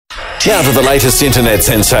Now to the latest internet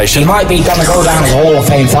sensation. He might be going to go down as a Hall of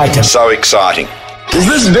Fame fighter. So exciting. Is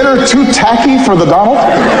this dinner too tacky for the Donald?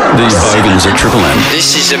 These bogans at Triple M.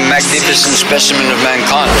 This is a magnificent specimen of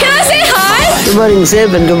mankind. Can I say hi? Good morning,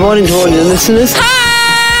 Seb, and good morning to all your listeners.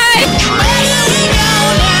 Hi!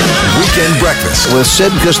 Weekend Breakfast with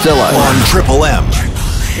Seb Costello on Triple M.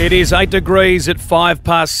 It is 8 degrees at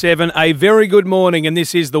 7:05. A very good morning, and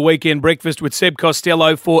this is the Weekend Breakfast with Seb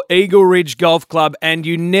Costello for Eagle Ridge Golf Club, and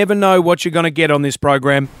you never know what you're going to get on this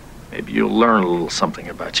program. Maybe you'll learn a little something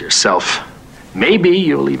about yourself. Maybe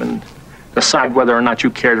you'll even decide whether or not you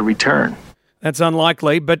care to return. That's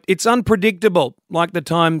unlikely, but it's unpredictable, like the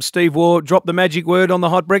time Steve Waugh dropped the magic word on the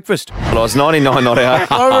hot breakfast. Well, I was 99 not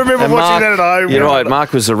out. I remember And watching that at home. You're right,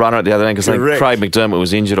 Mark was the runner at the other end because I think Correct. Craig McDermott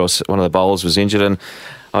was injured or one of the bowlers was injured, and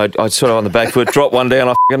I'd sort of on the back foot dropped one down.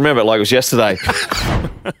 I can remember it like it was yesterday.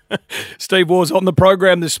 Steve Waugh's on the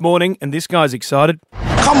program this morning, and this guy's excited.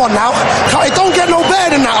 Come on now. It don't get no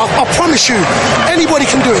better than that. I promise you. Anybody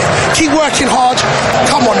can do it. Keep working hard.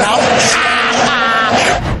 Come on now.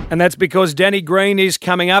 And that's because Danny Green is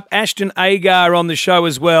coming up. Ashton Agar on the show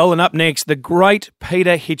as well. And up next, the great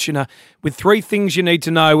Peter Hitchener with 3 things you need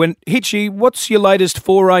to know. And Hitchy, what's your latest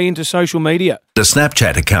foray into social media? The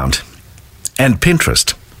Snapchat account, and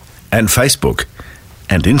Pinterest, and Facebook,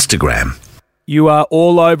 and Instagram. You are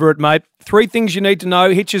all over it, mate. 3 things you need to know.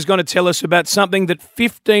 Hitch is going to tell us about something that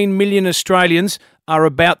 15 million Australians are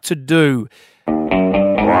about to do.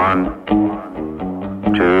 1,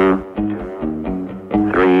 2,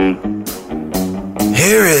 3.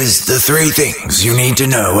 Here is the 3 things you need to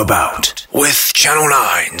know about with Channel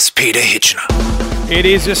 9's Peter Hitchener. It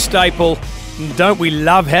is a staple. Don't we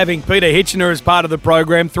love having Peter Hitchener as part of the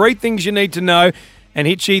program? 3 things you need to know. And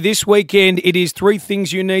Hitchy, this weekend it is 3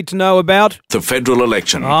 things you need to know about The federal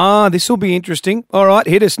election. This will be interesting. All right,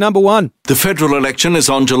 hit us. Number 1. The federal election is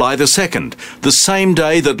on July the 2nd, the same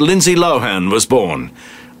day that Lindsay Lohan was born.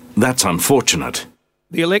 That's unfortunate.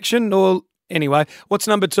 The election, or anyway, what's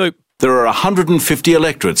number 2? There are 150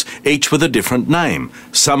 electorates, each with a different name.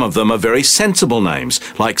 Some of them are very sensible names,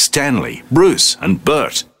 like Stanley, Bruce and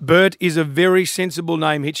Bert. Bert is a very sensible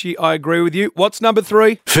name, Hitchy. I agree with you. What's number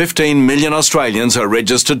 3? 15 million Australians are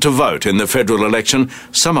registered to vote in the federal election.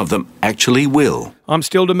 Some of them actually will. I'm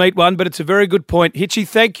still to meet one, but it's a very good point. Hitchy,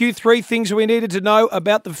 thank you. 3 things we needed to know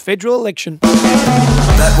about the federal election.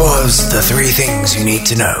 That was the 3 things you need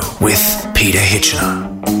to know with Peter Hitchener.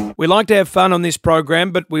 We like to have fun on this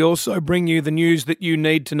program, but we also bring you the news that you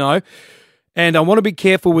need to know. And I want to be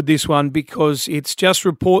careful with this one because it's just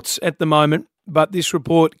reports at the moment, but this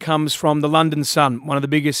report comes from the London Sun, one of the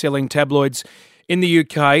biggest selling tabloids in the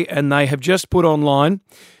UK, and they have just put online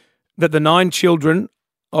that the 9 children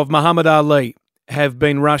of Muhammad Ali have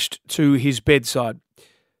been rushed to his bedside.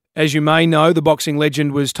 As you may know, the boxing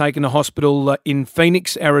legend was taken to hospital in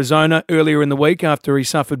Phoenix, Arizona, earlier in the week after he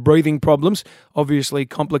suffered breathing problems, obviously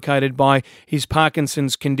complicated by his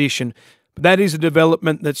Parkinson's condition. But that is a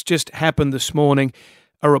development that's just happened this morning,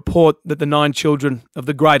 a report that the 9 children of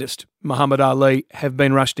the greatest, Muhammad Ali, have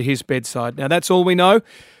been rushed to his bedside. Now, that's all we know.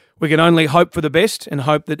 We can only hope for the best and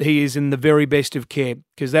hope that he is in the very best of care,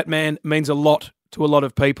 because that man means a lot to a lot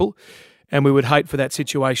of people, and we would hate for that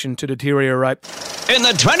situation to deteriorate. In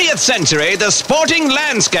the 20th century, the sporting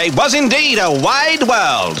landscape was indeed a wide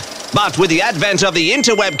world. But with the advent of the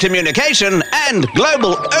interweb communication and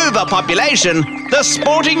global overpopulation, the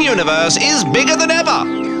sporting universe is bigger than ever.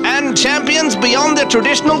 And champions beyond the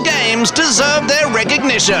traditional games deserve their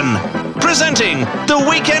recognition. Presenting the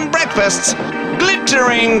Weekend Breakfast's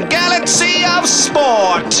glittering galaxy of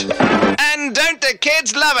sport. And don't the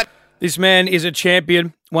kids love it? This man is a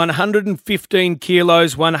champion, 115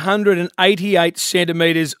 kilos, 188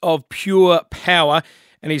 centimetres of pure power,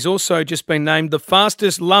 and he's also just been named the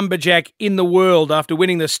fastest lumberjack in the world after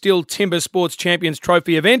winning the Still Timber Sports Champions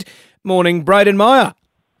Trophy event. Morning, Braden Meyer.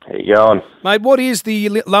 How you going? Mate, what is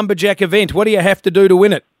the lumberjack event? What do you have to do to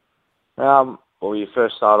win it? Well, you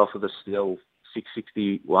first start off with a Still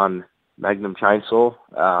 661 Magnum chainsaw.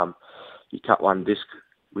 You cut one disc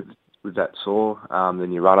with that saw,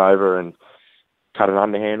 then you run over and cut an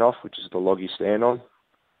underhand off, which is the log you stand on,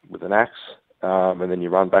 with an axe, and then you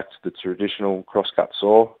run back to the traditional cross-cut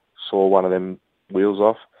saw one of them wheels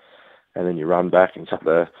off, and then you run back and cut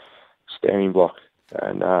the standing block.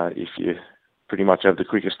 And if you pretty much have the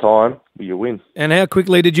quickest time, you win. And how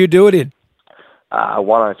quickly did you do it in?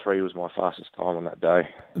 103 was my fastest time on that day.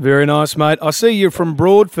 Very nice, mate. I see you're from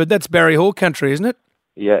Broadford. That's Barry Hall country, isn't it?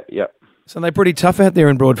 Yeah. So they're pretty tough out there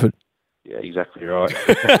in Broadford. Yeah, exactly right.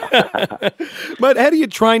 Mate, how do you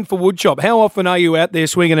train for woodchop? How often are you out there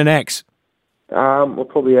swinging an axe? We're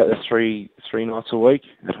probably out there three nights a week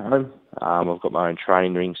at home. I've got my own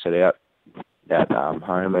training ring set out at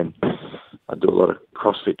home, and I do a lot of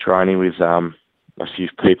CrossFit training with a few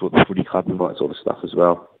people at the footy club and that sort of stuff as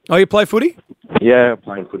well. Oh, you play footy? Yeah, I'm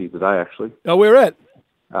playing footy today, actually. Oh, where at?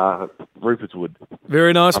 Rupert's Wood.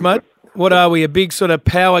 Very nice, mate. What are we, a big sort of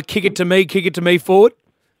power kick it to me forward?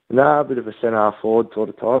 No, a bit of a centre forward sort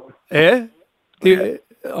of type. Yeah?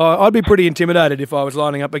 I'd be pretty intimidated if I was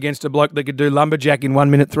lining up against a bloke that could do lumberjack in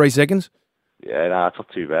 1 minute, 3 seconds. Yeah, no, it's not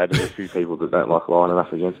too bad. There's a few people that don't like lining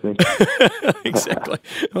up against me. Exactly.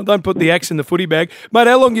 Well, don't put the axe in the footy bag. Mate,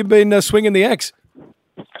 how long you been swinging the axe?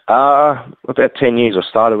 About 10 years. I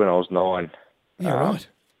started when I was 9. Yeah, right.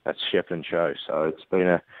 That's Shepparton Show. So it's been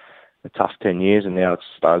a tough 10 years, and now it's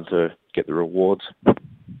started to get the rewards.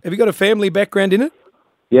 Have you got a family background in it?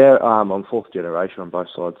 Yeah, I'm fourth generation on both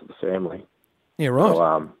sides of the family. Yeah, right. So,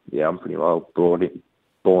 I'm pretty well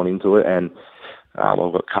born into it, and I've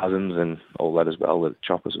got cousins and all that as well, the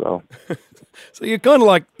chop as well. So you're kind of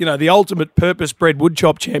like, the ultimate purpose-bred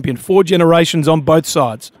woodchop champion, 4 generations on both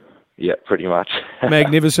sides. Yeah, pretty much.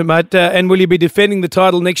 Magnificent, mate. And will you be defending the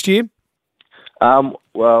title next year?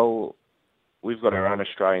 Well, we've got our own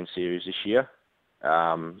Australian series this year.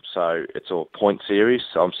 So it's all point series.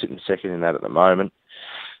 So I'm sitting second in that at the moment.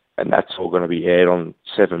 And that's all going to be aired on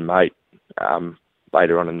 7 Mate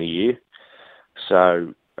later on in the year.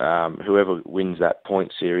 So whoever wins that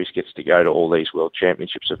point series gets to go to all these World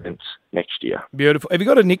Championships events next year. Beautiful. Have you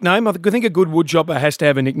got a nickname? I think a good woodchopper has to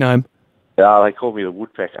have a nickname. They call me the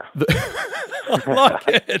Woodpecker. I like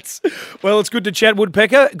it. Well, it's good to chat,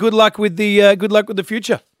 Woodpecker. Good luck with the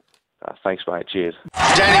future. Thanks, mate. Cheers.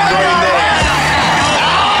 Danny Green there.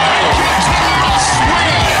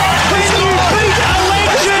 When you beat a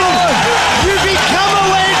legend, you become a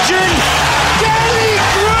legend. Danny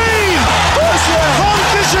Green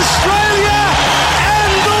conquers Australia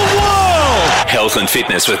and the world. Health and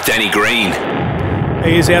fitness with Danny Green.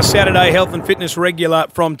 He is our Saturday health and fitness regular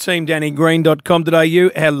from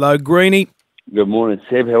teamdannygreen.com.au. Hello, Greenie. Good morning,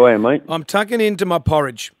 Seb. How are you, mate? I'm tucking into my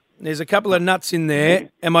porridge. There's a couple of nuts in there.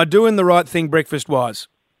 Am I doing the right thing breakfast-wise?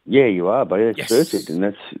 Yeah, you are, buddy. That's perfect, and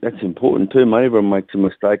that's important too, mate. Everyone makes a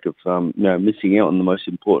mistake of missing out on the most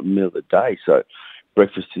important meal of the day. So,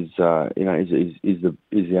 breakfast is the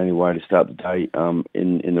only way to start the day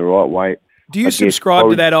in the right way. Do you subscribe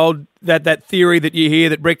to that theory that you hear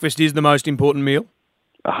that breakfast is the most important meal?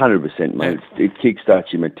 100%, mate. It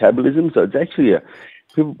kickstarts your metabolism, so it's actually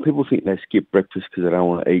people think they skip breakfast because they don't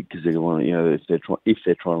want to eat because they want to, if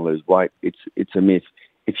they're trying to lose weight. It's a myth.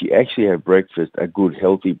 If you actually have breakfast, a good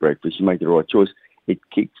healthy breakfast, you make the right choice. It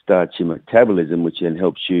kickstarts your metabolism, which then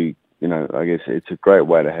helps you. I guess it's a great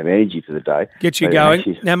way to have energy for the day. Get you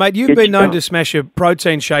going. Now, mate, you've been known to smash a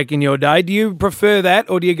protein shake in your day. Do you prefer that,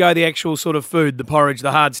 or do you go the actual sort of food, the porridge,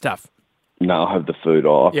 the hard stuff? No, I have the food.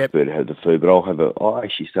 I prefer to have the food, but I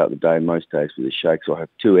actually start the day most days with a shake. So I have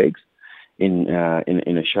 2 eggs in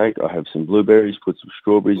a shake. I have some blueberries, put some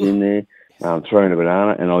strawberries in there, throw in a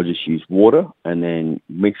banana, and I'll just use water and then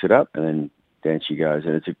mix it up, and then down she goes.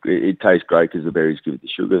 And it tastes great because the berries give it the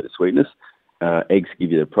sugar, the sweetness. Eggs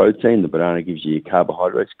give you the protein. The banana gives you your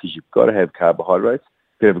carbohydrates because you've got to have carbohydrates.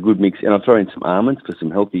 You've got to have a good mix. And I'll throw in some almonds for some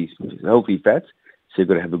healthy fats. So you've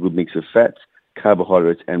got to have a good mix of fats,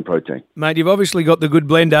 carbohydrates and protein. Mate, you've obviously got the good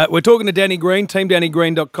blender. We're talking to Danny Green,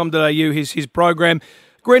 teamdannygreen.com.au, his program.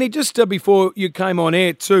 Greenie, just before you came on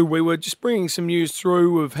air too, we were just bringing some news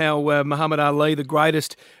through of how Muhammad Ali, the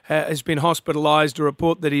greatest, has been hospitalised. A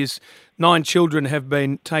report that his 9 children have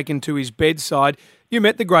been taken to his bedside. You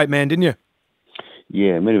met the great man, didn't you?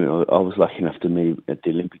 Yeah, I met him. I was lucky enough to meet him at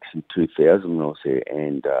the Olympics in 2000 when I was there,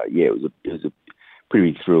 and it was a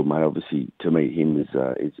pretty big thrill, mate. Obviously, to meet him is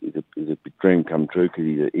a big dream come true because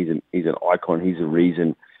he's an icon. He's a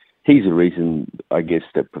reason. I guess,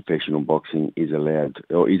 that professional boxing is allowed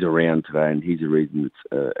or is around today, and he's the reason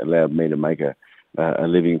that's allowed me to make a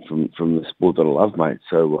living from the sport that I love, mate.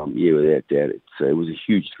 So without doubt, it was a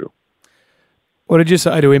huge thrill. What did you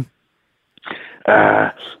say to him?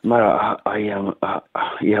 Mate, I kind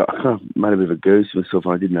of made a bit of a goose myself,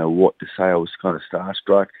 and I didn't know what to say. I was kind of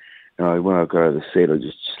starstruck, and when I got out of the seat, I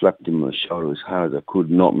just slapped him on the shoulder as hard as I could,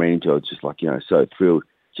 not meaning to. I was just so thrilled,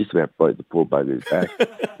 just about broke the poor bugger's back,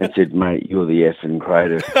 and said, "Mate, you're the effing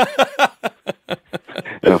greatest."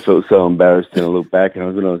 And I felt so embarrassed, and I looked back,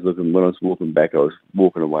 and when I was walking back, I was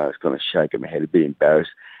walking away. I was kind of shaking my head, a bit embarrassed.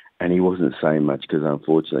 And he wasn't saying much because,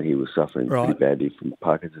 unfortunately, he was suffering pretty badly from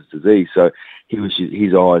Parkinson's disease. So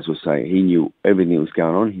his eyes were saying, he knew everything that was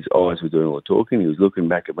going on. His eyes were doing all the talking. He was looking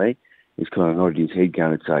back at me. He's kind of nodding his head,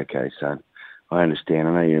 going, "It's okay, son. I understand.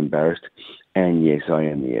 I know you're embarrassed." And yes, I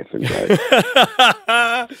am the effing goat.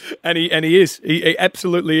 and he is. He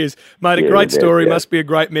absolutely is. Mate, a great story. Must be a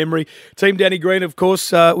great memory. Team Danny Green, of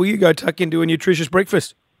course. Will you go tuck into a nutritious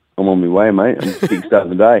breakfast? I'm on my way, mate. I'm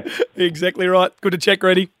kick-starting the day. Exactly right. Good to check,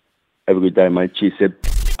 Reddy. Have a good day, mate. Cheers, Seb.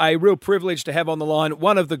 A real privilege to have on the line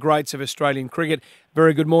one of the greats of Australian cricket.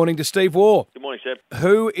 Very good morning to Steve Waugh. Good morning, Seb.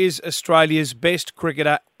 Who is Australia's best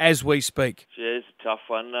cricketer as we speak? Yeah, it's a tough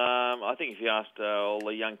one. I think if you asked all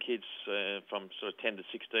the young kids from sort of 10 to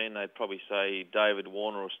 16, they'd probably say David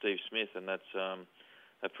Warner or Steve Smith, and that's a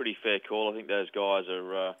pretty fair call. I think those guys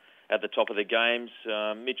are at the top of their games.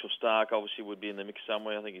 Mitchell Starc obviously would be in the mix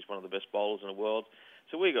somewhere. I think he's one of the best bowlers in the world.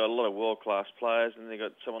 So we've got a lot of world-class players, and they've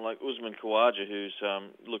got someone like Usman Khawaja who's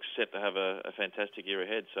looks set to have a fantastic year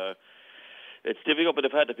ahead. So it's difficult, but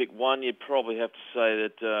if I had to pick one, you'd probably have to say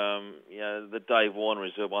that that Dave Warner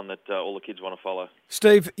is the one that all the kids want to follow.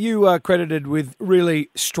 Steve, you are credited with really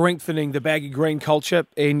strengthening the baggy green culture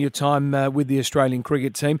in your time with the Australian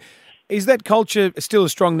cricket team. Is that culture still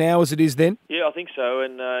as strong now as it is then? Yeah, I think so,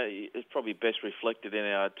 and it's probably best reflected in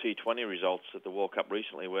our T20 results at the World Cup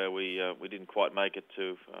recently, where we didn't quite make it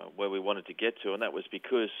to where we wanted to get to, and that was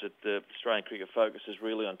because the Australian cricket focuses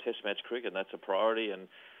really on Test match cricket, and that's a priority, and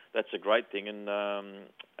that's a great thing. And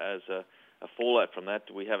as a fallout from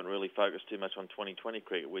that, we haven't really focused too much on 2020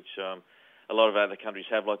 cricket, which a lot of other countries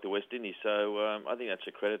have, like the West Indies. So I think that's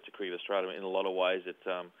a credit to Cricket Australia in a lot of ways.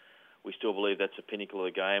 That we still believe that's the pinnacle of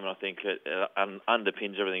the game, and I think it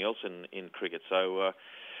underpins everything else in cricket. So,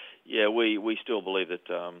 we still believe that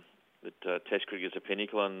Test cricket is a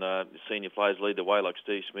pinnacle, and senior players lead the way, like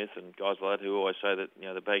Steve Smith and guys like that, who always say that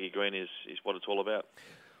the baggy green is what it's all about.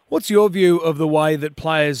 What's your view of the way that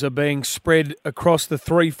players are being spread across the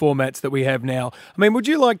three formats that we have now? I mean, would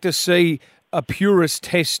you like to see a purist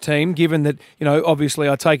Test team, given that, obviously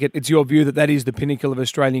I take it it's your view that is the pinnacle of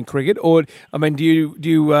Australian cricket? Or, I mean,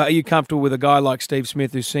 are you comfortable with a guy like Steve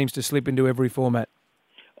Smith who seems to slip into every format?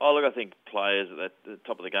 Oh, look, I think players at the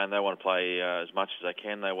top of the game, they want to play as much as they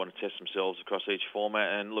can. They want to test themselves across each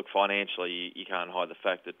format. And look, financially, you can't hide the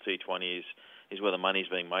fact that T20 is where the money's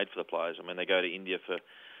being made for the players. I mean, they go to India for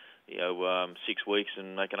 6 weeks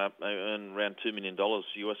and they earn around $2 million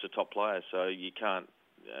US a top players. So you can't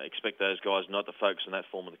expect those guys not to focus on that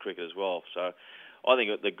form of the cricket as well. So I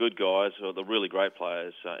think the good guys, or the really great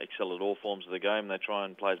players, excel at all forms of the game. They try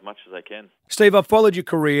and play as much as they can. Steve, I've followed your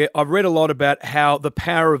career. I've read a lot about how the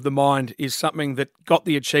power of the mind is something that got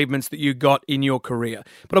the achievements that you got in your career.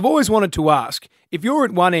 But I've always wanted to ask, if you're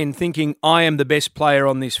at one end thinking, I am the best player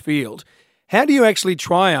on this field, how do you actually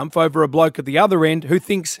triumph over a bloke at the other end who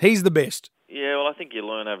thinks he's the best? Yeah, well, I think you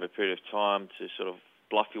learn over a period of time to sort of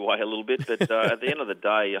bluff your way a little bit, but at the end of the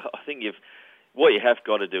day, I think what you have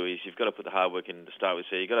got to do is you've got to put the hard work in to start with.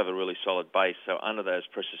 So you've got to have a really solid base. So under those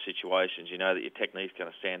pressure situations, you know that your technique's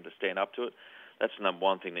going to stand up to it. That's the number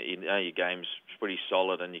one thing, that your game's pretty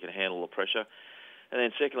solid and you can handle the pressure. And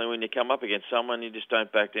then secondly, when you come up against someone, you just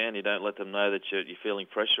don't back down. You don't let them know that you're feeling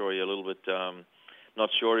pressure or you're a little bit not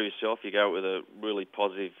sure of yourself. You go with a really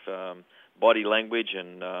positive body language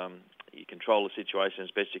and you control the situation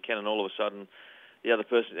as best you can, and all of a sudden the other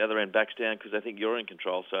person at the other end backs down because they think you're in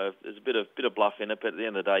control. So there's a bit of bluff in it, but at the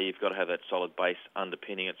end of the day, you've got to have that solid base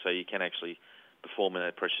underpinning it so you can actually perform in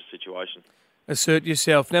that pressure situation. Assert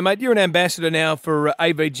yourself. Now, mate, you're an ambassador now for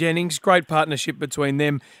AV Jennings. Great partnership between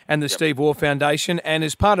them and the Steve Waugh Foundation. And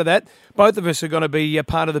as part of that, both of us are going to be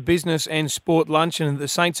part of the business and sport luncheon that the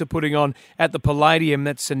Saints are putting on at the Palladium.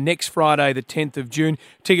 That's next Friday, the 10th of June.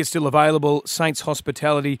 Tickets still available,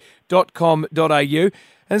 saintshospitality.com.au.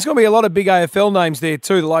 And there's going to be a lot of big AFL names there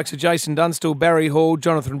too, the likes of Jason Dunstall, Barry Hall,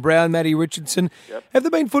 Jonathan Brown, Matty Richardson. Yep. Have there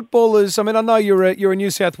been footballers, I mean, I know you're a New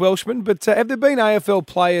South Welshman, but have there been AFL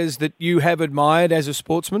players that you have admired as a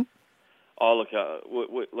sportsman? Oh, look,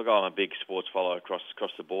 I'm a big sports follower across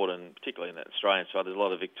the board, and particularly in the Australian side. There's a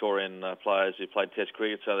lot of Victorian players who played Test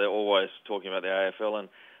cricket, so they're always talking about the AFL, and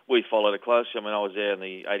we followed it closely. I mean, I was there in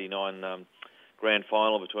the 89 grand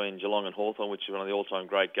final between Geelong and Hawthorn, which is one of the all-time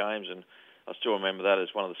great games, and I still remember that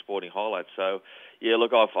as one of the sporting highlights. So, yeah,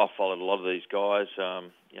 look, I've followed a lot of these guys,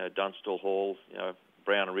 Dunstall, Hall,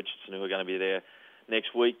 Brown and Richardson, who are going to be there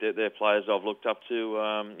next week. They're players I've looked up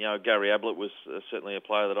to. Gary Ablett was certainly a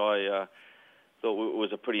player that I thought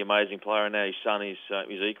was a pretty amazing player, and now his son is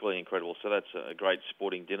equally incredible. So that's a great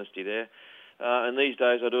sporting dynasty there. And these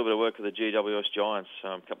days I do a bit of work with the GWS Giants.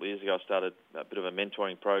 A couple of years ago I started a bit of a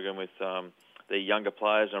mentoring program with the younger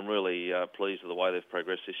players. I'm really pleased with the way they've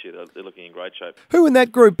progressed this year. They're looking in great shape. Who in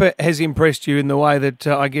that group has impressed you in the way that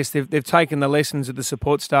I guess they've taken the lessons of the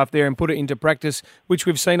support staff there and put it into practice, which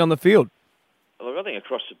we've seen on the field? Look, I think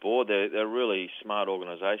across the board they're a really smart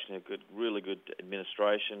organisation. They've got really good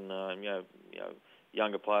administration.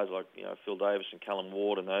 Younger players like Phil Davis and Callum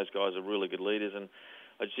Ward and those guys are really good leaders. And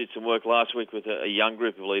I just did some work last week with a young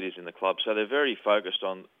group of leaders in the club. So they're very focused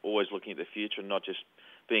on always looking at the future and not just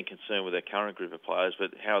being concerned with their current group of players,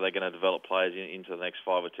 but how are they going to develop players into the next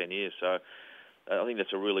 5 or 10 years. So I think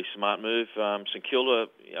that's a really smart move. St Kilda,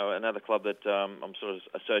 another club that I'm sort of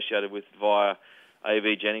associated with via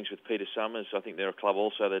AV Jennings with Peter Summers. I think they're a club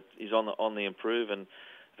also that is on the improve, and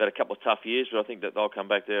they've had a couple of tough years, but I think that they'll come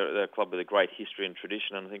back. They're a club with a great history and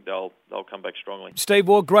tradition, and I think they'll come back strongly. Steve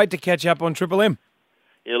Waugh, great to catch up on Triple M.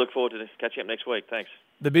 Yeah, look forward to catching up next week. Thanks.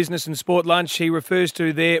 The Business and Sport Lunch he refers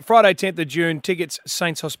to there. Friday 10th of June, tickets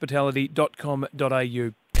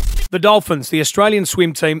saintshospitality.com.au. The Dolphins, the Australian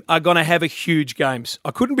swim team, are going to have a huge games.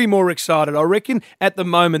 I couldn't be more excited. I reckon at the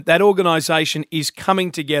moment that organisation is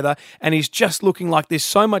coming together and is just looking like there's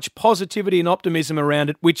so much positivity and optimism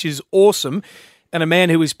around it, which is awesome. And a man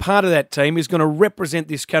who is part of that team is going to represent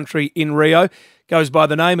this country in Rio. Goes by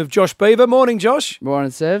the name of Josh Beaver. Morning, Josh.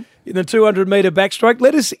 Morning, Seb. In the 200-metre backstroke,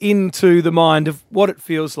 let us into the mind of what it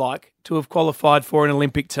feels like to have qualified for an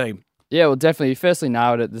Olympic team. Yeah, well, definitely. You firstly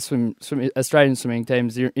nailed it. The Australian swimming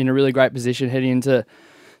team's in a really great position heading into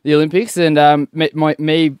the Olympics. And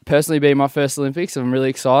me personally being my first Olympics, I'm really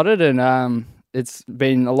excited. And it's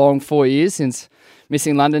been a long 4 years since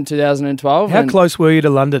missing London 2012. How close were you to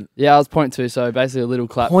London? Yeah, I was 0.2, so basically a little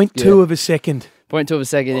clap. 0.2 of a second. 0.2 of a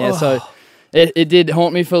second, yeah. So it did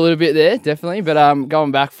haunt me for a little bit there, definitely. But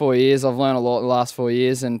going back 4 years, I've learned a lot in the last 4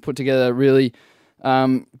 years and put together really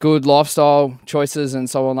good lifestyle choices and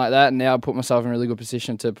so on like that. And now I put myself in a really good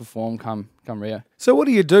position to perform come Rio. So what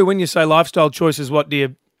do you do when you say lifestyle choices? What do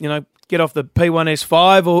you get off the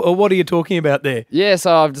P1S5 or what are you talking about there? Yeah,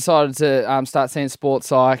 so I've decided to start seeing sports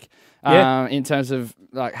psych in terms of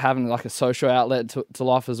like having like a social outlet to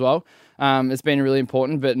life as well. It's been really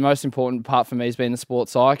important, but the most important part for me has been the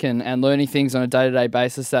sports psych and learning things on a day-to-day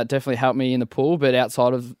basis that definitely helped me in the pool, but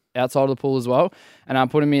outside of the pool as well. And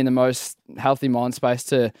putting me in the most healthy mind space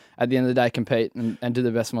to, at the end of the day, compete and do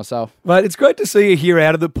the best for myself. Mate, it's great to see you here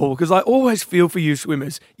out of the pool because I always feel for you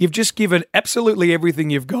swimmers. You've just given absolutely everything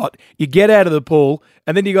you've got. You get out of the pool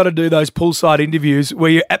and then you got to do those poolside interviews where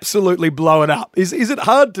you're absolutely blowing up. Is it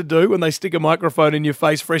hard to do when they stick a microphone in your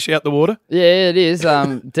face fresh out the water? Yeah, it is,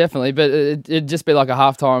 definitely. But it'd just be like a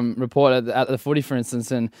halftime report at the footy, for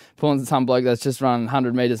instance, and pulling some bloke that's just run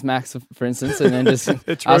 100 metres max, for instance, and then just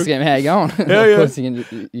asking him how you going. Yeah, of course, you're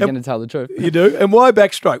going to tell the truth. You do. And why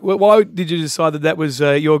backstroke? Why did you decide that was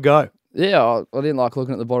your go? Yeah, I didn't like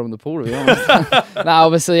looking at the bottom of the pool, to be honest. No,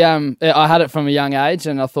 obviously, I had it from a young age,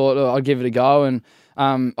 and I thought I'd give it a go. And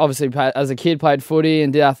obviously, as a kid, played footy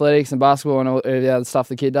and did athletics and basketball and all the other stuff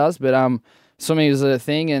the kid does. But swimming was a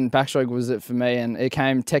thing, and backstroke was it for me. And it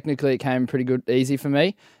came pretty good, easy for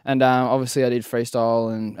me. And obviously, I did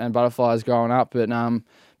freestyle and butterflies growing up, but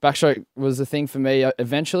backstroke was the thing for me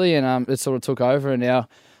eventually, and it sort of took over, and now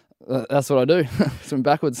that's what I do, swim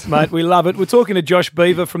backwards. Mate, we love it. We're talking to Josh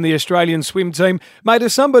Beaver from the Australian swim team. Mate,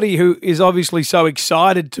 as somebody who is obviously so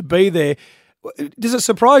excited to be there, does it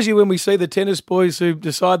surprise you when we see the tennis boys who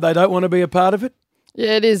decide they don't want to be a part of it?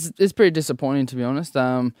 Yeah, it is. It's pretty disappointing, to be honest.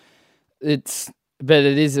 But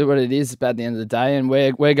it is what it is at the end of the day, and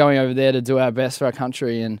we're going over there to do our best for our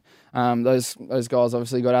country, and those guys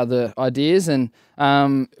obviously got other ideas, and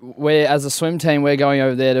we're, as a swim team, we're going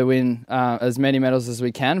over there to win as many medals as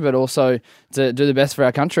we can, but also to do the best for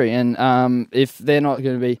our country. And if they're not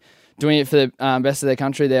going to be doing it for the best of their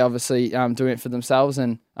country, they're obviously doing it for themselves,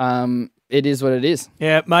 and it is what it is.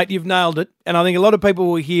 Yeah, mate, you've nailed it. And I think a lot of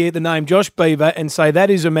people will hear the name Josh Beaver and say,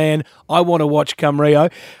 that is a man I want to watch come Rio.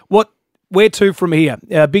 Where to from here?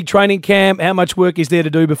 Big training camp. How much work is there to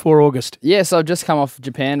do before August? Yeah, so I've just come off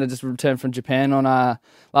Japan. I just returned from Japan on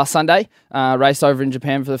last Sunday. Raced over in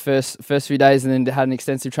Japan for the first few days, and then had an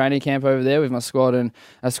extensive training camp over there with my squad and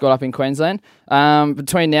a squad up in Queensland.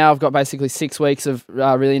 Between now, I've got basically 6 weeks of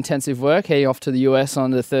really intensive work. Heading off to the US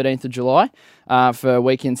on the 13th of July for a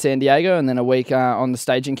week in San Diego, and then a week on the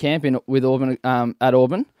staging camp with Auburn at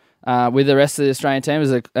Auburn. With the rest of the Australian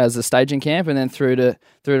team as a staging camp, and then through to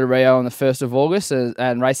Rio on the 1st of August,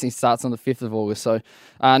 and racing starts on the 5th of August. So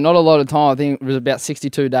not a lot of time. I think it was about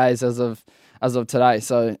 62 days as of today.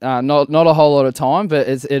 So not a whole lot of time, but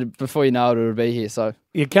before you know it, it'll be here. So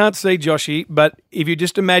you can't see Joshy, but if you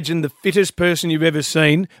just imagine the fittest person you've ever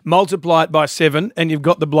seen, multiply it by 7, and you've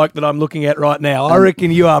got the bloke that I'm looking at right now. I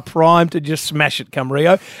reckon you are primed to just smash it come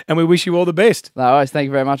Rio, and we wish you all the best. No worries. Thank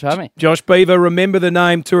you very much for having me. Josh Beaver, remember the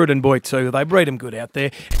name Tooradin Boy too. They breed them good out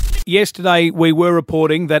there. Yesterday, we were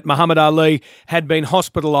reporting that Muhammad Ali had been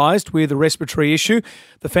hospitalised with a respiratory issue.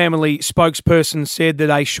 The family spokesperson said that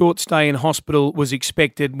a short stay in hospital was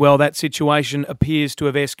expected. Well, that situation appears to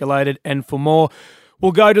have escalated, and for more,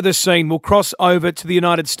 we'll go to the scene. We'll cross over to the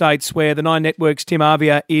United States where the Nine Network's Tim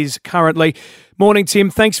Arvia is currently. Morning,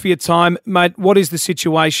 Tim. Thanks for your time. Mate, what is the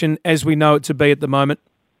situation as we know it to be at the moment?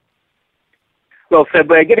 Well, so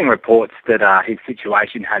we're getting reports that his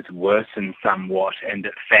situation has worsened somewhat and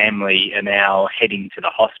that family are now heading to the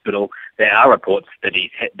hospital. There are reports that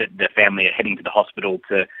that the family are heading to the hospital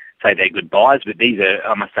to say their goodbyes, but these are,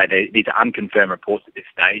 I must say, these are unconfirmed reports at this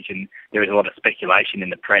stage, and there is a lot of speculation in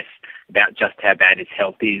the press about just how bad his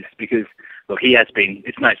health is because, look,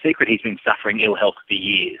 it's no secret he's been suffering ill health for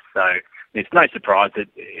years, so it's no surprise that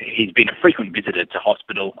he's been a frequent visitor to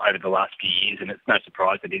hospital over the last few years, and it's no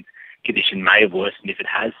surprise that his condition may have worsened if it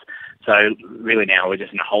has. So really now we're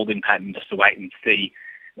just in a holding pattern just to wait and see,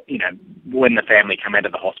 when the family come out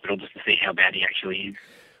of the hospital just to see how bad he actually is.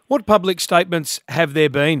 What public statements have there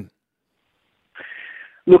been?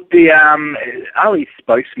 Look, the Ali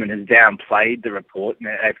spokesman has downplayed the report,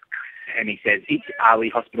 and he says each Ali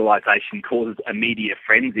hospitalisation causes a media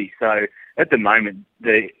frenzy. So at the moment,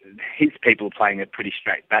 his people are playing a pretty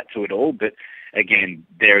straight bat to it all. But again,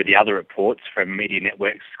 there are the other reports from media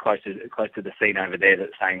networks close to the scene over there that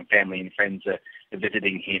are saying family and friends are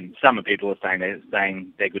visiting him. Some people are saying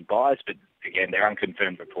their goodbyes, but again, they're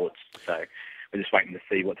unconfirmed reports. So we're just waiting to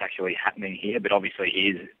see what's actually happening here. But obviously, he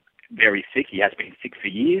is very sick. He has been sick for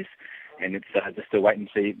years. And it's just a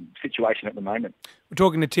wait-and-see situation at the moment. We're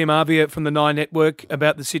talking to Tim Arvia from the Nine Network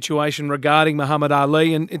about the situation regarding Muhammad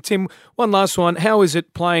Ali. And Tim, one last one. How is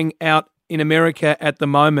it playing out in America at the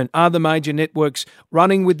moment? Are the major networks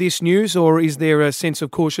running with this news, or is there a sense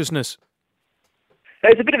of cautiousness?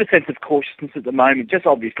 There's a bit of a sense of cautiousness at the moment, just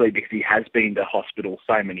obviously because he has been to hospital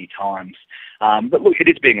so many times. But look, it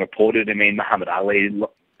is being reported. I mean, Muhammad Ali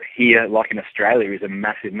here, like in Australia, is a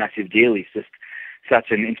massive, massive deal. He's just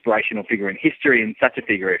such an inspirational figure in history and such a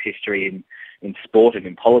figure of history in sport and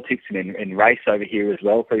in politics and in race over here as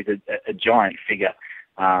well. So he's a giant figure.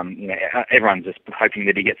 Everyone's just hoping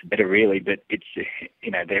that he gets better, really. But it's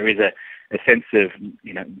there is a sense of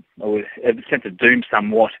a sense of doom,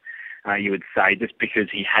 somewhat. You would say, just because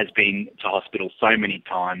he has been to hospital so many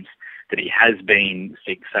times, that he has been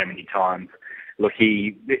sick so many times. Look,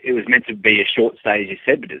 it was meant to be a short stay, as you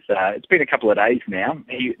said, but it's been a couple of days now.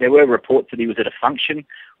 There were reports that he was at a function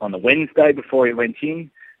on the Wednesday before he went in.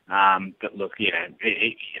 But look,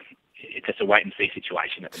 it's just a wait-and-see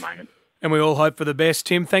situation at the moment. And we all hope for the best.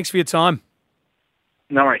 Tim, thanks for your time.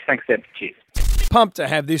 No worries. Thanks, Deb. Cheers. Pumped to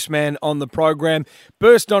have this man on the program.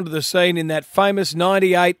 Burst onto the scene in that famous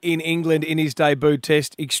 98 in England in his debut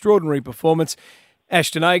test. Extraordinary performance.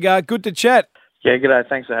 Ashton, Agar, good to chat. Yeah, g'day.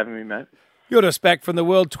 Thanks for having me, mate. You're just back from the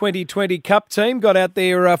World 2020 Cup team. Got out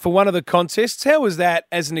there for one of the contests. How was that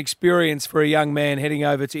as an experience for a young man heading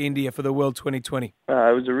over to India for the World 2020? It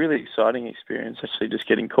was a really exciting experience, actually, just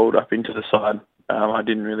getting called up into the side. I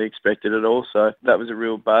didn't really expect it at all, so that was a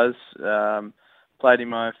real buzz. Played in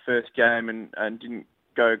my first game and didn't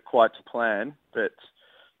go quite to plan, but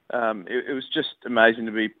it was just amazing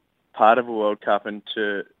to be part of a World Cup and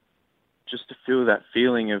to feel that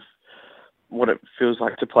feeling of what it feels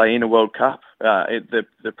like to play in a World Cup.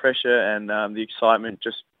 The pressure and the excitement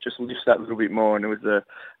just lifts that a little bit more, and it was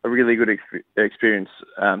a really good experience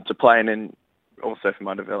to play in and also for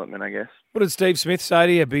my development, I guess. What did Steve Smith say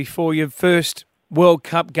to you before your first World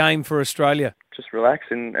Cup game for Australia? Just relax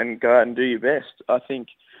and go out and do your best. I think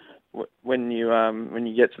when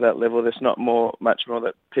you get to that level, there's not much more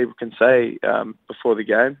that people can say before the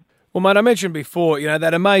game. Well, mate, I mentioned before,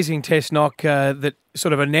 that amazing test knock that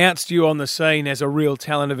sort of announced you on the scene as a real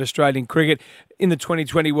talent of Australian cricket in the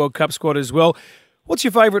 2020 World Cup squad as well. What's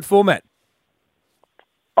your favourite format?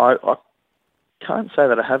 I can't say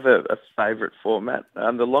that I have a favourite format.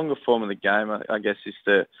 The longer form of the game, I guess, is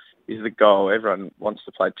the goal. Everyone wants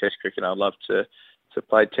to play Test cricket. I'd love to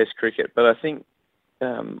play Test cricket, but I think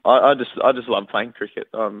I just love playing cricket.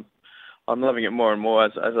 I'm loving it more and more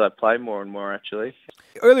as I play more and more, actually.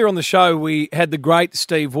 Earlier on the show, we had the great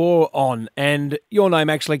Steve Waugh on, and your name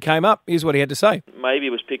actually came up. Here's what he had to say. Maybe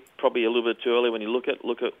it was picked probably a little bit too early when you look at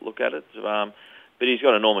it. But he's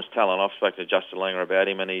got enormous talent. I've spoken to Justin Langer about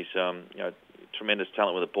him, and he's tremendous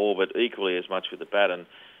talent with the ball, but equally as much with the bat. And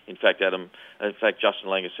in fact, Justin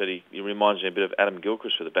Langer said he reminds me a bit of Adam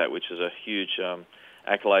Gilchrist with the bat, which is a huge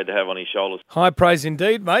accolade to have on his shoulders. High praise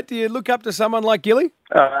indeed, mate. Do you look up to someone like Gilly?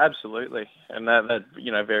 Absolutely, and that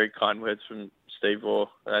very kind words from Steve Waugh,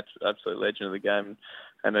 an absolute legend of the game,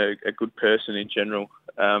 and a good person in general.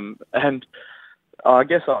 And I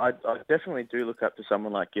guess I definitely do look up to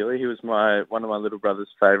someone like Gilly. He was one of my little brother's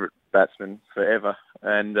favourite batsmen forever,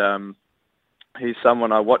 and he's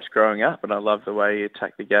someone I watched growing up, and I love the way he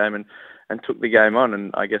attacked the game and took the game on,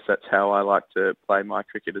 and I guess that's how I like to play my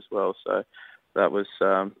cricket as well. So that was,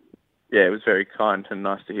 it was very kind and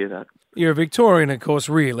nice to hear that. You're a Victorian, of course,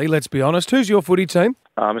 really, let's be honest. Who's your footy team?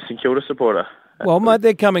 I'm a St Kilda supporter. Well, mate,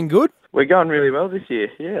 they're coming good. We're going really well this year.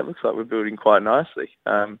 Yeah, it looks like we're building quite nicely.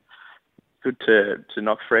 Good to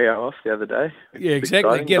knock Freo off the other day. Yeah,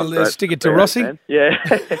 exactly. Stick it to Rossi. Fan. Yeah,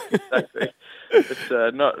 exactly. It's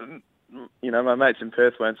not... my mates in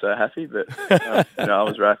Perth weren't so happy, but, I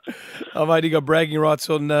was wrapped. Oh, mate, you got bragging rights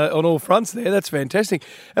on all fronts there. That's fantastic.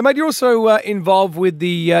 And, mate, you're also involved with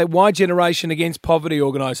the Y Generation Against Poverty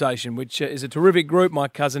organisation, which is a terrific group. My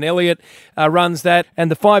cousin Elliot runs that.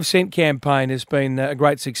 And the 5 cent campaign has been a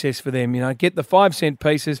great success for them. Get the 5 cent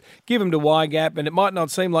pieces, give them to Y-Gap, and it might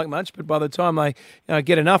not seem like much, but by the time they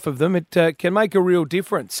get enough of them, it can make a real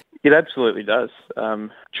difference. It absolutely does.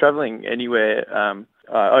 Travelling anywhere...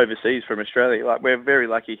 overseas from Australia, we're very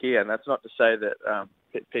lucky here, and that's not to say that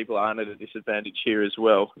people aren't at a disadvantage here as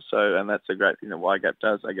well. So, and that's a great thing that Y-Gap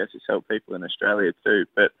does, I guess, is help people in Australia too,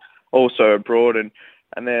 but also abroad, and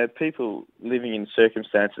there are people living in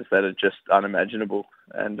circumstances that are just unimaginable,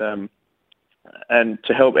 and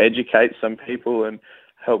to help educate some people and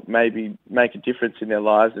help maybe make a difference in their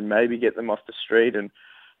lives and maybe get them off the street and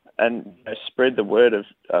spread the word of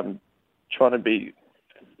trying to be,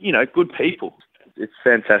 good people. It's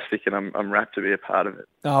fantastic, and I'm rapt to be a part of it.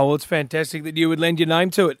 Oh, well, it's fantastic that you would lend your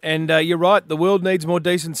name to it. And you're right, the world needs more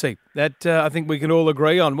decency. That I think we can all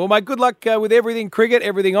agree on. Well, mate, good luck with everything cricket,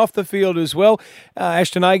 everything off the field as well.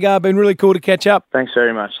 Ashton, Agar, been really cool to catch up. Thanks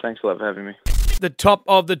very much. Thanks a lot for having me. The top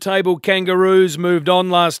of the table Kangaroos moved on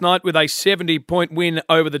last night with a 70-point win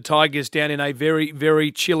over the Tigers down in a very,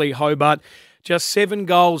 very chilly Hobart. Just 7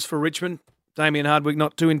 goals for Richmond. Damien Hardwick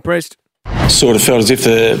not too impressed. Sort of felt as if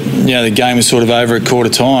the game was sort of over at quarter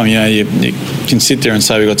time. You can sit there and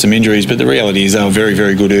say we got some injuries, but the reality is they were very,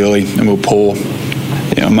 very good early and we were poor.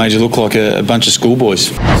 Made you look like a bunch of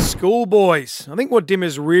schoolboys. Schoolboys. I think what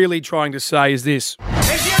Dimmer's really trying to say is this.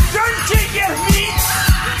 If you don't eat your meat,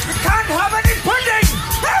 you can't have any pudding.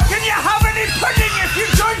 How can you have any pudding if you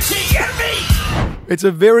don't eat your meat? It's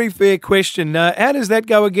a very fair question. How does that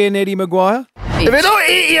go again, Eddie Maguire? If you don't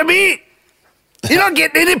eat your meat, you don't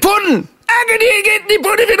get any pudding. How can you get any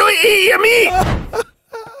pudding if you don't eat your meat?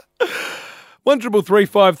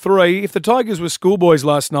 13353. If the Tigers were schoolboys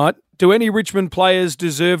last night, do any Richmond players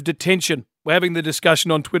deserve detention? We're having the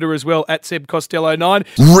discussion on Twitter as well, at Seb Costello 9.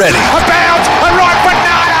 Ready. A bounce, a right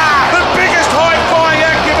banana! The biggest high-flying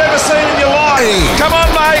act you've ever seen in your life. Hey. Come on,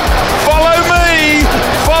 mate. Follow me.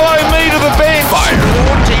 Follow me to the bench. Fire.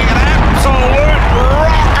 Absolute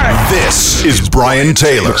rocket. This is Brian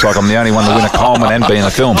Taylor. Looks like I'm the only one to win a Coleman and be in the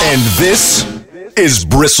film. And this is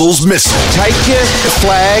Bristles Missing. Take your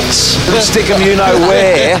flags and stick them you know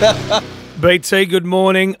where. BT, good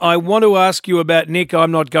morning. I want to ask you about Nick. I'm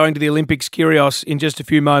not going to the Olympics Kyrgios in just a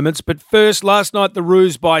few moments. But first, last night the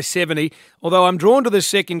Roos by 70, although I'm drawn to the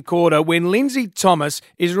second quarter when Lindsay Thomas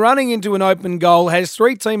is running into an open goal, has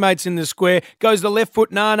 3 teammates in the square, goes the left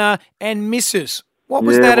foot nana and misses. What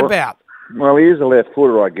was that about? Well, he is a left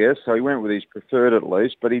footer, I guess, so he went with his preferred at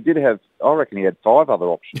least, but he did have, I reckon he had 5 other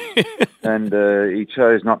options, and he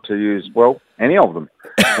chose not to use, any of them,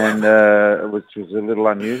 and which was a little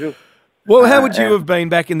unusual. Well, how would you have been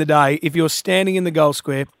back in the day if you're standing in the goal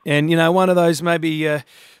square and, one of those, maybe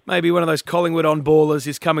one of those Collingwood on-ballers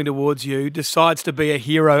is coming towards you, decides to be a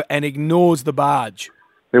hero and ignores the barge?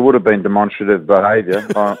 There would have been demonstrative behaviour,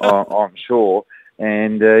 I'm sure.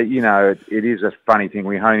 And, it is a funny thing.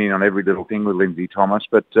 We hone in on every little thing with Lindsay Thomas.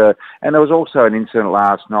 But and there was also an incident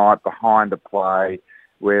last night behind the play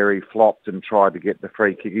where he flopped and tried to get the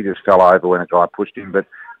free kick. He just fell over when a guy pushed him. But,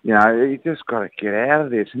 you just got to get out of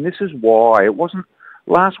this. And this is why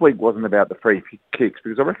last week wasn't about the free kicks,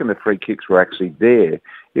 because I reckon the free kicks were actually there.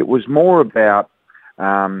 It was more about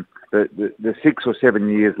the 6 or 7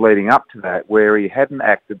 years leading up to that where he hadn't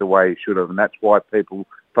acted the way he should have. And that's why people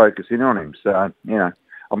focus in on him. So,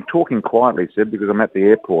 I'm talking quietly, Seb, because I'm at the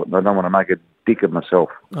airport and I don't want to make a dick of myself.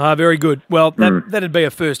 Very good. Well, that'd be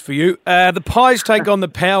a first for you. The Pies take on the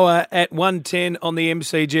Power at 1:10 on the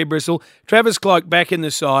MCG, Bristol. Travis Cloke back in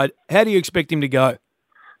the side. How do you expect him to go?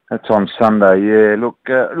 That's on Sunday, yeah. Look,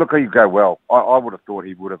 you go well. I would have thought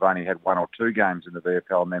he would have only had 1 or 2 games in the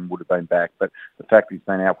VFL and then would have been back. But the fact he's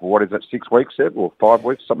been out for, 6 weeks, Seb, or 5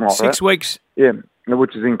 weeks, something like that? 6 weeks. Yeah,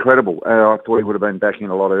 which is incredible. I thought he would have been back in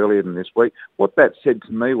a lot earlier than this week. What that said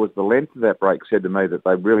to me was the length of that break said to me that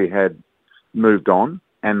they really had moved on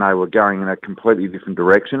and they were going in a completely different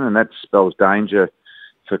direction, and that spells danger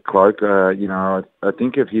for Cloak. I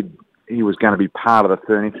think if he was going to be part of the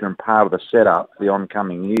furniture and part of the setup for the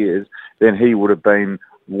oncoming years, then he would have been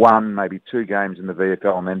 1, maybe 2 games in the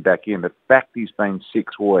VFL and then back in. The fact he's been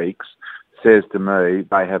 6 weeks says to me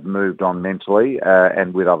they have moved on mentally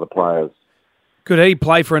and with other players. Could he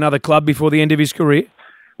play for another club before the end of his career?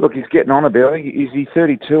 Look, he's getting on a bit. Is he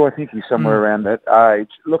 32? I think he's somewhere around that age.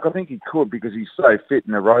 Look, I think he could because he's so fit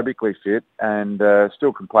and aerobically fit and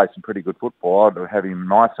still can play some pretty good football. I'd have him on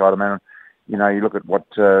my side. I mean, you look at what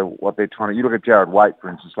they're trying to... You look at Jared Waite, for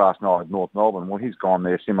instance, last night at North Melbourne. Well, he's gone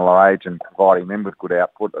there similar age and providing them with good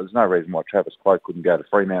output. There's no reason why Travis Cloak couldn't go to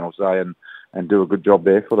Fremantle, say, and do a good job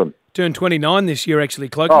there for them. Turned 29 this year, actually,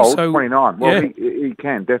 Cloak. Oh, 29. Well, he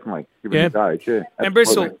can, definitely, given his age, yeah. And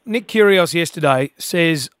Bristol, Nick Kyrgios yesterday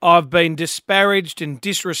says, I've been disparaged and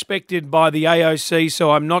disrespected by the AOC,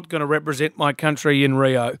 so I'm not going to represent my country in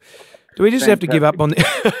Rio. Do we just have to give up on this?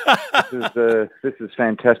 This is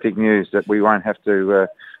fantastic news that we won't have to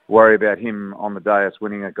worry about him on the day us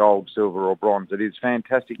winning a gold, silver or bronze. It is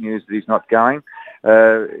fantastic news that he's not going.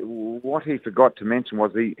 What he forgot to mention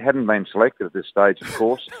was he hadn't been selected at this stage, of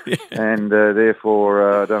course, and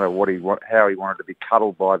therefore I don't know how he wanted to be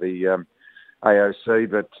cuddled by the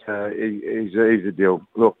AOC, but he's a deal.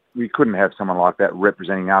 Look, we couldn't have someone like that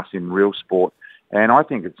representing us in real sport. And I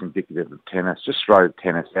think it's indicative of tennis. Just throw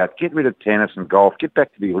tennis out. Get rid of tennis and golf. Get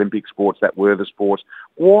back to the Olympic sports that were the sports.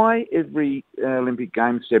 Why every Olympic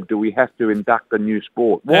Games, Seb, do we have to induct a new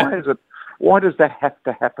sport? Why does that have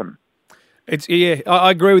to happen?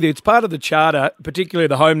 I agree with you. It's part of the charter, particularly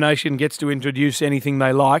the home nation gets to introduce anything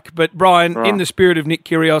they like. But, Brian, in the spirit of Nick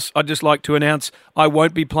Kyrgios, I'd just like to announce I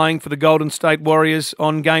won't be playing for the Golden State Warriors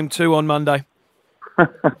on Game 2 on Monday.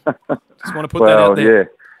 Just want to put that out there. Yeah.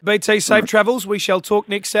 BT, safe travels. We shall talk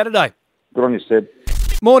next Saturday. Good on you, Seb.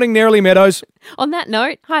 Morning, Neroli, Meadows. On that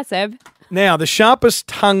note, hi, Seb. Now, the sharpest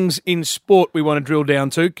tongues in sport we want to drill down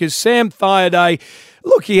to, because Sam Thaiday,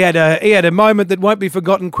 look, he had a moment that won't be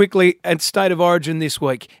forgotten quickly at State of Origin this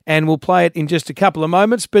week, and we'll play it in just a couple of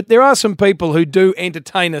moments, but there are some people who do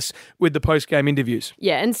entertain us with the post-game interviews.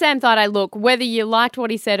 Yeah, and Sam Thaiday, look, whether you liked what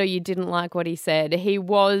he said or you didn't like what he said, he's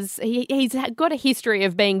got a history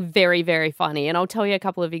of being very, very funny, and I'll tell you a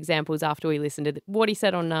couple of examples after we listen to what he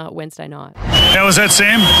said on Wednesday night. How was that,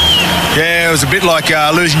 Sam? Yeah, it was a bit like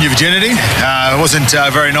losing your virginity. It wasn't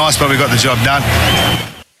very nice, but we got the job done.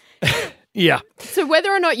 Yeah. So whether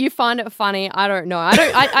or not you find it funny, I don't know.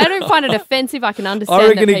 I don't find it offensive. I can understand. I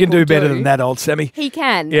reckon that he can do better than that, old Sammy. He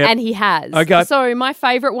can, yep. and he has. Okay. So my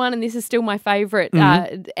favourite one, and this is still my favourite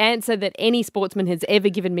answer that any sportsman has ever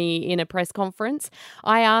given me in a press conference.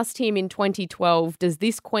 I asked him in 2012, does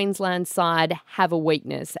this Queensland side have a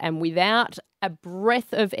weakness? And without a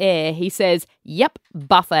breath of air, he says, yep,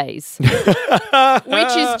 buffets,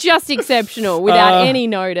 which is just exceptional without any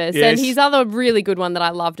notice. Yes. And his other really good one that I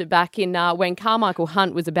loved back in when Carmichael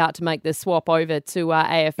Hunt was about to make the swap over to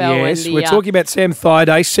AFL. Yes, we're talking about Sam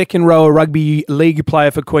Thaiday, second rower rugby league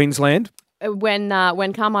player for Queensland. When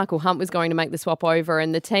Carmichael Hunt was going to make the swap over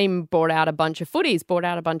and the team brought out a bunch of footies, brought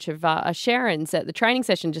out a bunch of Sharons at the training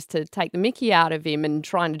session just to take the mickey out of him and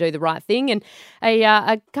trying to do the right thing. And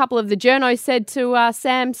a couple of the journos said to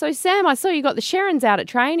Sam, so Sam, I saw you got the Sharons out at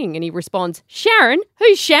training. And he responds, Sharon?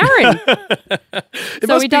 Who's Sharon?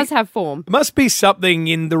 So he does have form. It must be something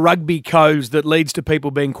in the rugby codes that leads to people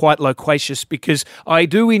being quite loquacious, because I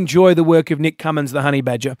do enjoy the work of Nick Cummins, the honey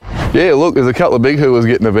badger. Yeah, look, there's a couple of big hoovers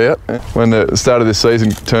getting about. When the start of this season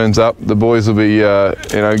turns up, the boys will be,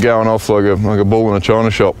 going off like a ball in a china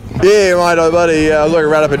shop. Yeah, mate, buddy, I was like a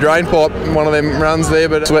rat up a drain pipe in one of them runs there,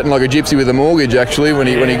 but sweating like a gypsy with a mortgage, actually, when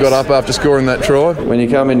he got up after scoring that try. When you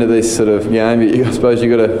come into this sort of game, I suppose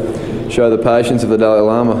you've got to show the patience of the Dalai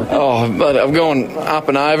Lama. Oh, but I've gone up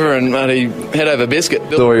and over and he head over biscuit.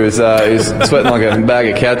 So he was sweating like a bag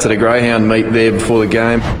of cats at a greyhound meet there before the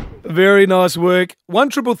game. Very nice work.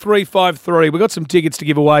 133353. We've got some tickets to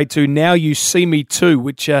give away to Now You See Me Too,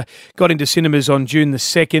 which got into cinemas on June the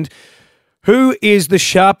 2nd. Who is the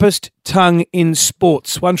sharpest tongue in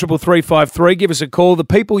sports? 133353. Give us a call. The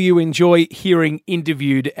people you enjoy hearing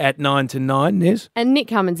interviewed at 9 to 9, Nez. And Nick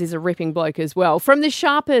Cummins is a ripping bloke as well. From the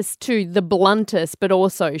sharpest to the bluntest, but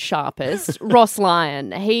also sharpest, Ross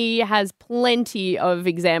Lyon. He has plenty of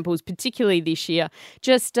examples, particularly this year.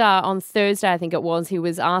 Just on Thursday, I think it was, he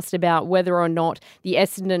was asked about whether or not the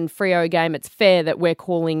Essendon-Freo game, it's fair that we're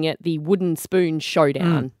calling it the Wooden Spoon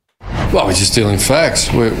Showdown. Well, we're just dealing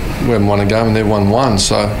facts. We haven't won a game and they've won one,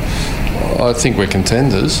 so I think we're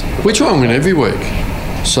contenders. We try and win every week,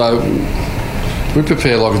 so we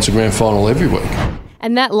prepare like it's a grand final every week.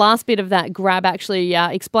 And that last bit of that grab actually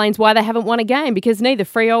explains why they haven't won a game, because neither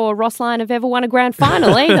Freo or Rossline have ever won a grand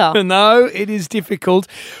final either. No, it is difficult.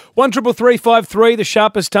 133353, the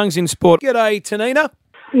sharpest tongues in sport. G'day, Tanina.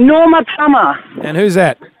 Norma Plummer. And who's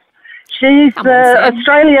that? She's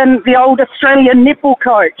the old Australian nipple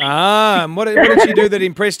coach. Ah, and what did she do that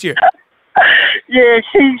impressed you? Yeah,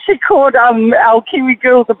 she called our Kiwi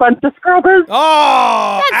girls a bunch of scrubbers.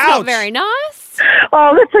 Oh, that's not very nice.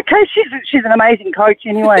 Oh, that's okay. She's an amazing coach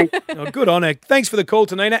anyway. Oh, good on her. Thanks for the call,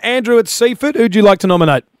 Tanina. Andrew at Seaford, who'd you like to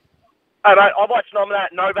nominate? Hey, mate, I'd like to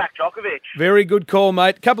nominate Novak Djokovic. Very good call,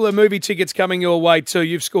 mate. Couple of movie tickets coming your way too.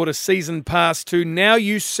 You've scored a season pass to Now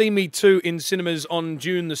You See Me Too in cinemas on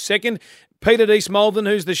June the 2nd. Peter at East Malvern,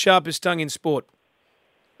 who's the sharpest tongue in sport?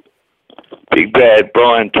 Big bad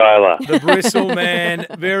Brian Taylor. The Bristle man.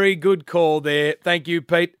 Very good call there. Thank you,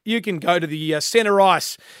 Pete. You can go to the Centre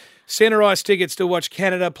Ice tickets to watch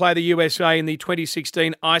Canada play the USA in the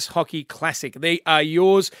 2016 Ice Hockey Classic. They are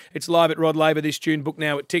yours. It's live at Rod Laver this June. Book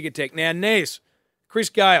now at Ticket Tech. Now, Nez, Chris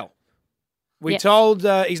Gale. We told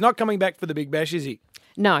he's not coming back for the Big Bash, is he?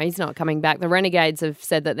 No, he's not coming back. The Renegades have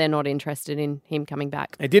said that they're not interested in him coming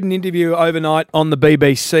back. He did an interview overnight on the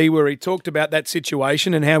BBC where he talked about that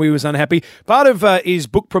situation and how he was unhappy. Part of his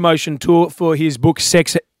book promotion tour for his book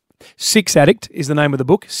Six Addict is the name of the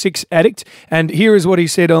book, Six Addict. And here is what he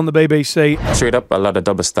said on the BBC. Straight up, a lot of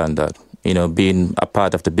double standard. You know, being a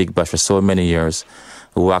part of the Big Bash for so many years,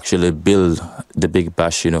 who actually build the Big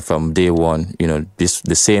Bash, you know, from day one. You know, the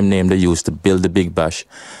same name they used to build the Big Bash.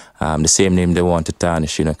 The same name they want to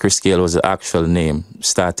tarnish, you know. Chris Gale was the actual name,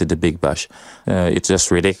 started the Big Bash. It's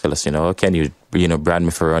just ridiculous, you know. How can you brand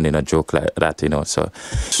me for running a joke like that, you know? So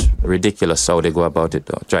it's ridiculous how they go about it,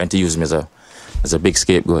 though, trying to use me as a big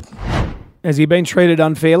scapegoat. Has he been treated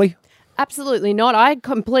unfairly? Absolutely not. I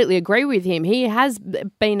completely agree with him. He has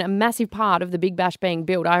been a massive part of the Big Bash being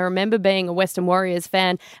built. I remember being a Western Warriors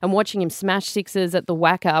fan and watching him smash sixes at the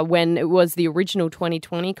Wacker when it was the original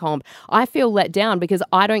 2020 comp. I feel let down because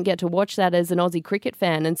I don't get to watch that as an Aussie cricket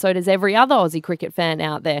fan, and so does every other Aussie cricket fan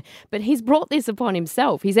out there. But he's brought this upon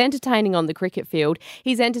himself. He's entertaining on the cricket field.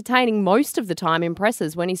 He's entertaining most of the time in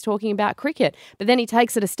presses when he's talking about cricket. But then he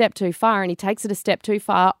takes it a step too far, and he takes it a step too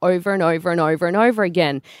far over and over and over and over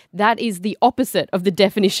again. That is the opposite of the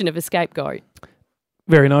definition of a scapegoat.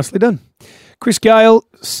 Very nicely done. Chris Gale,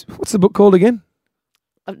 what's the book called again?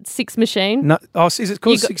 Six Machine. No, is it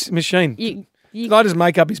called Six Machine? Did I just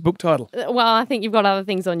make up his book title? Well, I think you've got other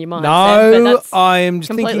things on your mind. No, I am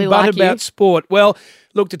thinking about sport. Well,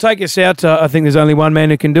 look, to take us out, I think there's only one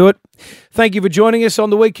man who can do it. Thank you for joining us on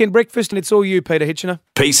the Weekend Breakfast, and it's all you, Peter Hitchener.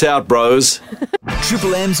 Peace out, bros.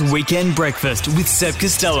 Triple M's Weekend Breakfast with Seb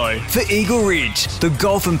Costello for Eagle Ridge. The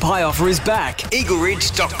golf and pie offer is back.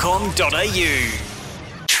 EagleRidge.com.au